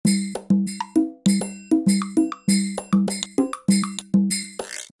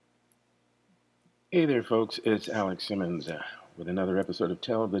Hey there, folks. It's Alex Simmons with another episode of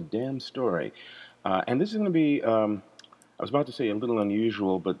Tell the Damn Story. And this is going to be, I was about to say a little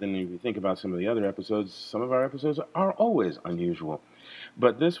unusual, but then if you think about some of the other episodes, some of our episodes are always unusual.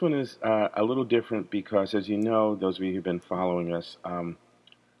 But this one is a little different because, as you know, those of you who've been following us,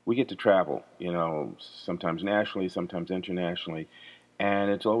 we get to travel, sometimes nationally, sometimes internationally.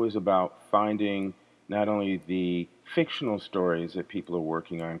 And it's always about finding not only the fictional stories that people are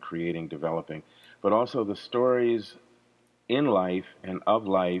working on, creating, developing, but also the stories in life and of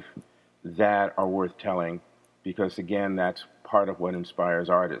life that are worth telling, because again, that's part of what inspires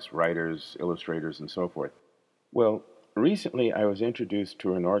artists, writers, illustrators, and so forth. Well, recently I was introduced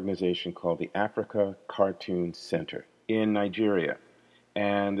to an organization called the Africa Cartoon Center in Nigeria.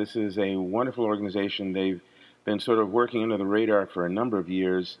 And this is a wonderful organization. They've been sort of working under the radar for a number of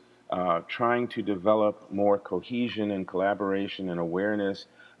years, trying to develop more cohesion and collaboration and awareness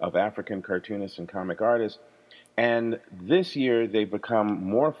of African cartoonists and comic artists. And this year they've become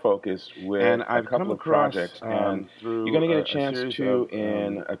more focused with a couple of projects. And you're going to get a chance to,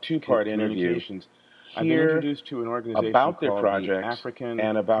 in a two-part interview, hear about their projects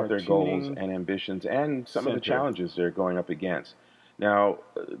and about their goals and ambitions and some of the challenges they're going up against. Now,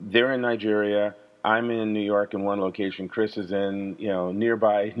 they're in Nigeria. I'm in New York in one location. Chris is in,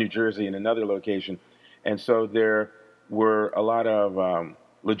 nearby New Jersey in another location. And so there were a lot of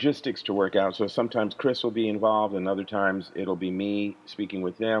logistics to work out. So sometimes Chris will be involved, and other times it'll be me speaking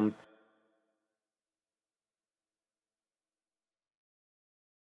with them.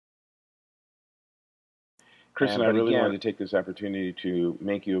 Chris and I really wanted to take this opportunity to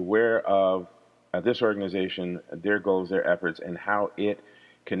make you aware of this organization, their goals, their efforts, and how it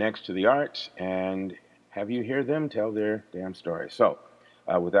connects to the arts, and have you hear them tell their damn story. So,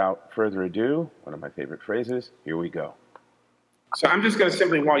 without further ado, one of my favorite phrases, here we go. So I'm just going to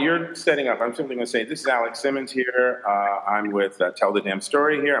simply, while you're setting up, I'm simply going to say, this is Alex Simmons here. I'm with Tell the Damn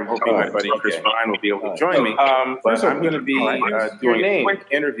Story here. I'm hoping my buddy Chris Ryan will be able to join me. But I'm going to be doing a quick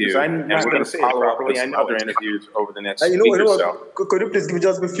interview, and we're going to follow up with some other interviews over the next week or so. Could you please give me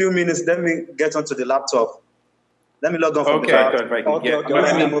just a few minutes? Let me get onto the laptop. Let me log on from the laptop. Okay, if I can get,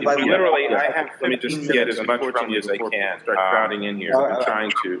 literally, let me just get as much from you as I can. Start crowding in here. I'm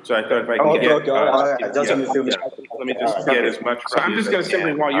trying to. So I thought if I can get, let me just get as much from you. So I'm just going to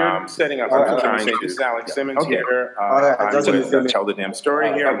simply, while you're setting up, I'm trying to. This is Alex Simmons here. I'm with Tell the Damn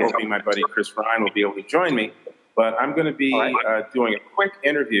Story here. I'm hoping my buddy Chris Ryan will be able to join me. But I'm going to be doing a quick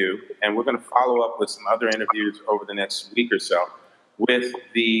interview, and we're going to follow up with some other interviews over the next week or so with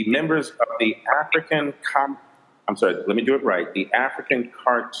the members of the the African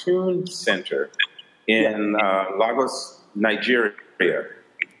Cartoon Center in Lagos, Nigeria.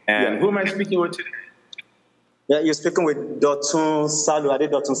 And who am I speaking with today? Yeah, you're speaking with Dotun Salu,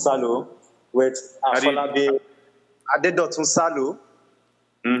 Ade Dotun Salu, with Afolabi Ade Dotun Salu.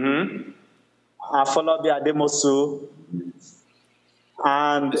 Afolabi Ademosu,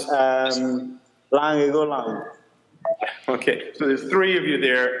 and Lange Roland. Okay, so there's three of you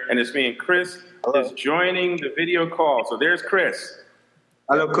there, and it's me and Chris is joining the video call. So there's Chris.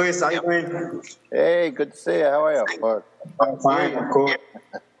 Hello, Chris. How are you doing? Hey, good to see you. How are you? I'm fine. I'm cool.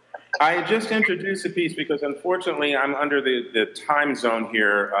 I just introduced the piece because, unfortunately, I'm under the time zone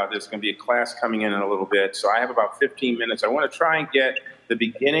here. There's going to be a class coming in a little bit, so I have about 15 minutes. I want to try and get the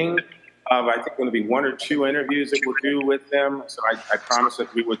beginning of, I think, going to be one or two interviews that we'll do with them. So I promised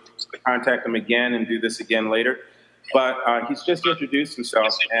that we would contact them again and do this again later. But he's just introduced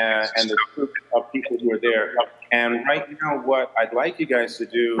himself and the group of people who are there. And right now, what I'd like you guys to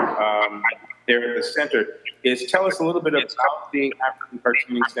do there at the center is tell us a little bit about the African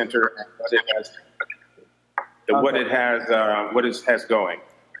Cartooning Center and what it has going.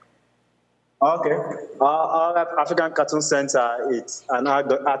 Okay. Our African Cartoon Center is an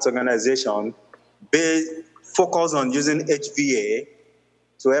arts organization focused on using HVA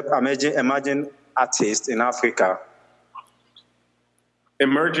to help emerging artists in Africa.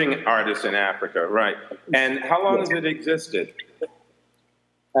 Emerging artists in Africa, right. And how long has it existed?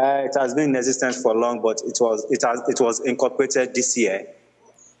 It has been in existence for long, but it was incorporated this year.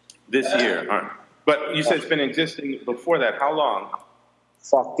 This year, right. But you said it's been existing before that. How long?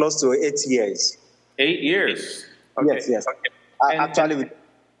 For close to 8 years. 8 years? Okay. Yes. Okay. Actually,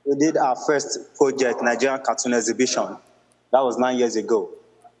 we did our first project, Nigerian Cartoon Exhibition. That was 9 years ago.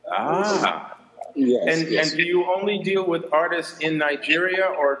 Yes, and do you only deal with artists in Nigeria,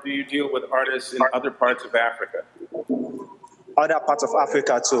 or do you deal with artists in other parts of Africa? Other parts of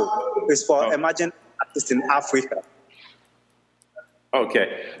Africa too. It's for emerging artists in Africa.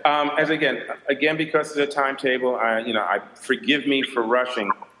 Okay. As again, because of the timetable, forgive me for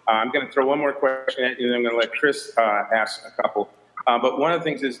rushing. I'm going to throw one more question at you, and then I'm going to let Chris ask a couple. But one of the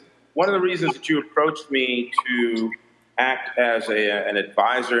things is, one of the reasons that you approached me to act as an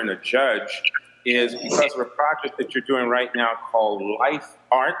advisor and a judge is because of a project that you're doing right now called Life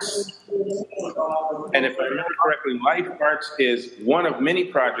Arts. And if I remember correctly, Life Arts is one of many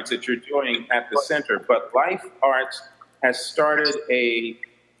projects that you're doing at the center. But Life Arts has started a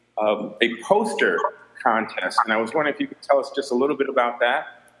poster contest, and I was wondering if you could tell us just a little bit about that.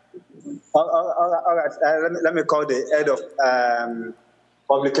 All right. Let me call the head of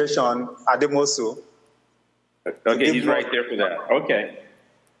publication, Ademosu. Okay, he's right there for that. Okay.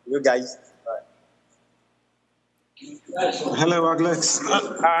 You guys. Hello, Alex.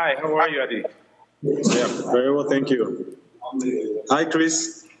 Hi, how are you, Adi? Yeah, very well, thank you. Hi,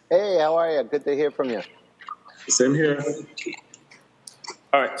 Chris. Hey, how are you? Good to hear from you. Same here.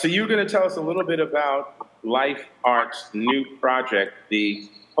 All right, so you're going to tell us a little bit about Life Art's new project, the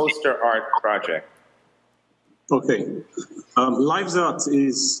Poster Art Project. Okay. Life Art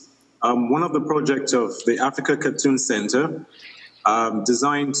is one of the projects of the Africa Cartoon Center,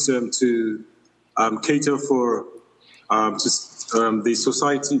 designed to cater for the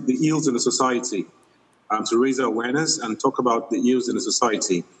society, the ills in the society, to raise awareness and talk about the ills in the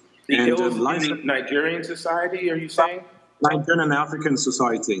society. The ills in the Nigerian society, are you saying? Nigerian and African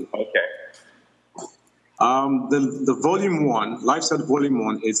society. Okay. The volume one, Life Art Volume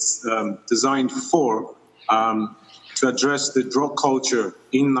 1, is designed to address the drug culture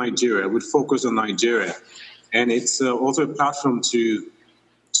in Nigeria, with focus on Nigeria. And it's also a platform to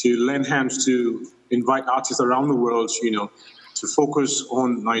lend hands to invite artists around the world, to focus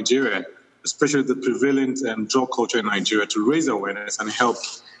on Nigeria, especially the prevalent drug culture in Nigeria, to raise awareness and help,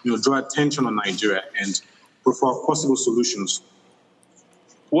 draw attention on Nigeria and provide possible solutions.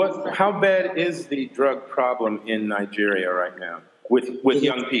 How bad is the drug problem in Nigeria right now with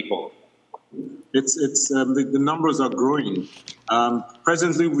young people? It's the numbers are growing.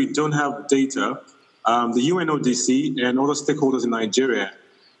 Presently, we don't have data. The UNODC and other stakeholders in Nigeria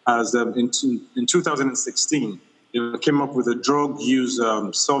has in 2016 came up with a drug use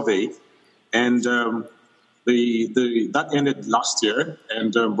survey, and that ended last year.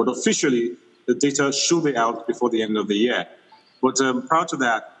 And but officially, the data should be out before the end of the year. But prior to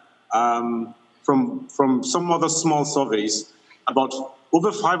that, from some other small surveys, about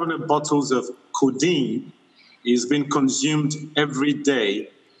over 500 bottles of codeine is being consumed every day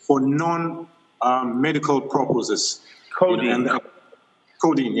for non-medical purposes. Codeine?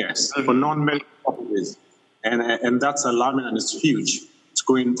 Codeine, yes, for non-medical purposes. And that's alarming, and it's huge. It's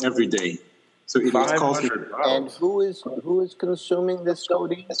going every day. So it causes. And who is consuming this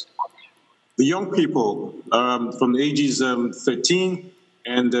codeine? The young people from the ages 13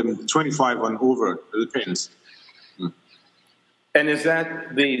 and 25 and over. It depends. And is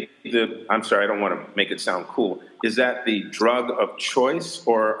that the I'm sorry, I don't want to make it sound cool. Is that the drug of choice,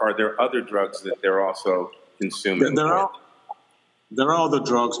 or are there other drugs that they're also consuming? There are other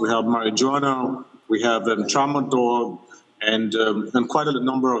drugs. We have marijuana, we have tramadol, and quite a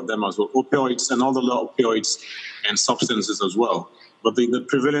number of them as well. Opioids and all the opioids and substances as well. But the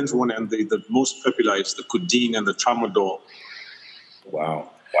prevalent one and the most popular is the codeine and the tramadol.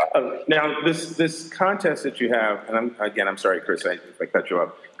 Wow. Now, this contest that you have, and I'm sorry, Chris, if I cut you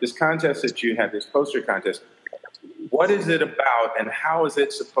off. This contest that you have, this poster contest, what is it about, and how is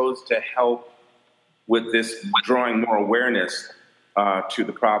it supposed to help with this drawing more awareness to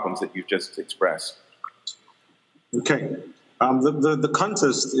the problems that you've just expressed? Okay. The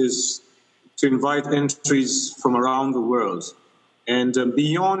contest is to invite entries from around the world. And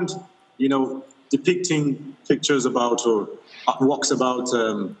beyond, depicting pictures about or artworks about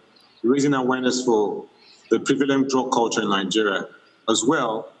raising awareness for the prevalent drug culture in Nigeria as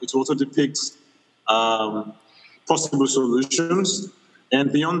well, it also depicts possible solutions.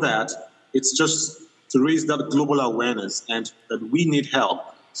 And beyond that, it's just to raise that global awareness and that we need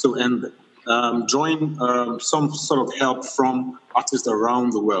help. So, and drawing some sort of help from artists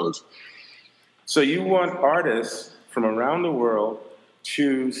around the world. So you want artists from around the world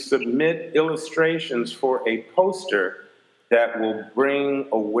to submit illustrations for a poster that will bring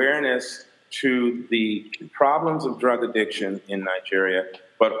awareness to the problems of drug addiction in Nigeria,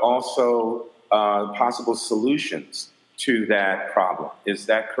 but also possible solutions to that problem. Is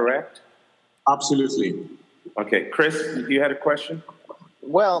that correct? Absolutely. Okay, Chris, you had a question?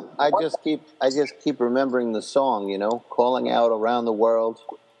 Well, I just keep remembering the song, calling out around the world,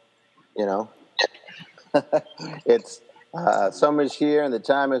 It's summer's here and the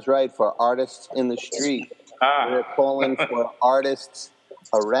time is right for artists in the street. We're calling for artists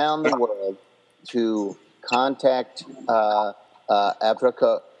around the world to contact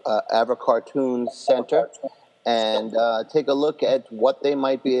Africa Cartoon Center and take a look at what they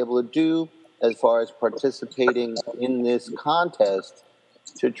might be able to do as far as participating in this contest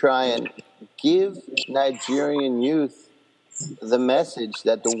to try and give Nigerian youth the message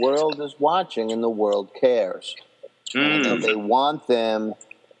that the world is watching and the world cares. And that they want them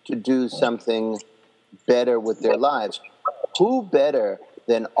to do something better with their lives. Who better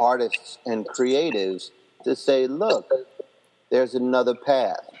than artists and creatives to say, look, there's another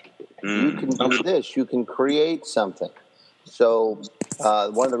path. You can do this. You can create something. So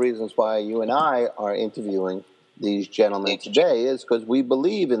one of the reasons why you and I are interviewing these gentlemen today is because we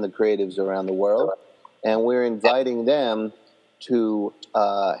believe in the creatives around the world, and we're inviting them to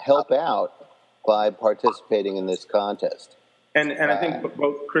help out by participating in this contest. And I think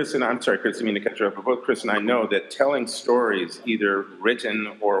both Chris and I'm sorry, Chris, I mean to cut you off, but both Chris and I know that telling stories, either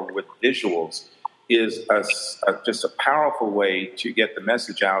written or with visuals, is just a powerful way to get the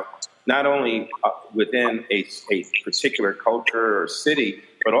message out, not only within a particular culture or city,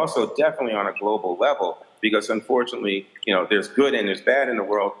 but also definitely on a global level. Because unfortunately, there's good and there's bad in the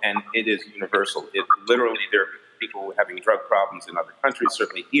world, and it is universal. It literally, there are people having drug problems in other countries,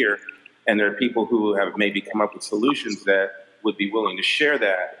 certainly here, and there are people who have maybe come up with solutions that would be willing to share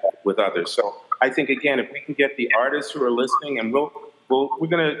that with others. So I think, again, if we can get the artists who are listening, and we're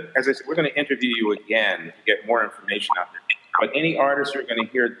going to, as I said, we're going to interview you again to get more information out there. But any artists who are going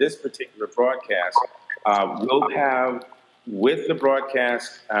to hear this particular broadcast, we'll have with the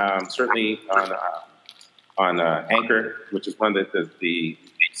broadcast, certainly on Anchor, which is one of the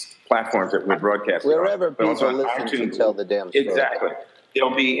platforms that we're broadcasting. Wherever people listen to Tell the Damn Story. Exactly.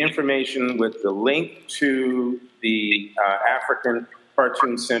 There'll be information with the link to the African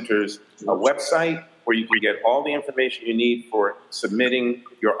Cartoon Center's website, where you can get all the information you need for submitting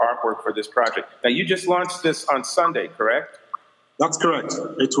your artwork for this project. Now, you just launched this on Sunday, correct? That's correct.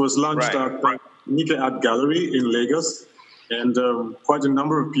 It was launched at Nike Art Gallery in Lagos, and quite a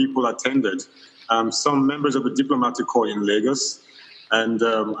number of people attended. Some members of the diplomatic corps in Lagos, and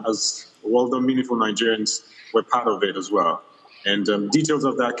as well-done meaningful Nigerians were part of it as well. And details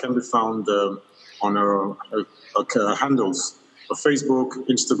of that can be found on our handles of Facebook,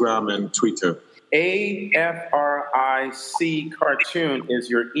 Instagram, and Twitter. AFRIC Cartoon is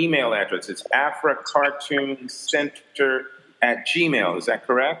your email address. It's AfriCartoonCenter@gmail. Is that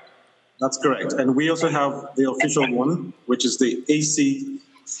correct? That's correct. And we also have the official one, which is the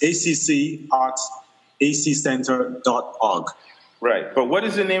ACCArtsACCenter.org. Right. But what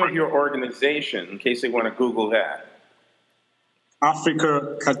is the name of your organization, in case they want to Google that?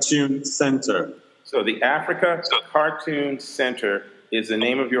 Africa Cartoon Center. So the Africa Cartoon Center is the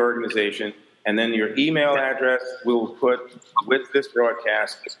name of your organization, and then your email address we'll put with this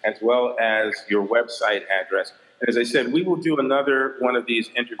broadcast, as well as your website address. And as I said, we will do another one of these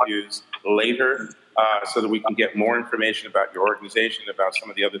interviews later so that we can get more information about your organization, about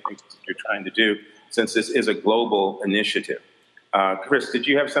some of the other things that you're trying to do, since this is a global initiative. Chris, did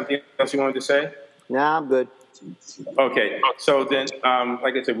you have something else you wanted to say? No, I'm good. Okay, so then,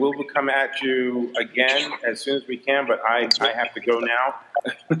 like I said, we'll come at you again as soon as we can, but I have to go now.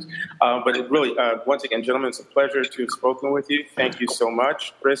 But it really, once again, gentlemen, it's a pleasure to have spoken with you. Thank you so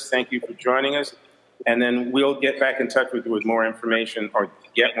much. Chris, thank you for joining us. And then we'll get back in touch with you with more information, or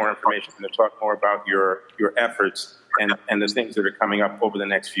get more information, and to talk more about your efforts and the things that are coming up over the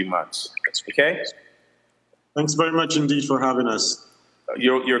next few months. Okay? Thanks very much indeed for having us.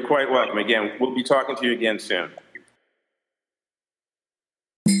 You're quite welcome. Again, we'll be talking to you again soon.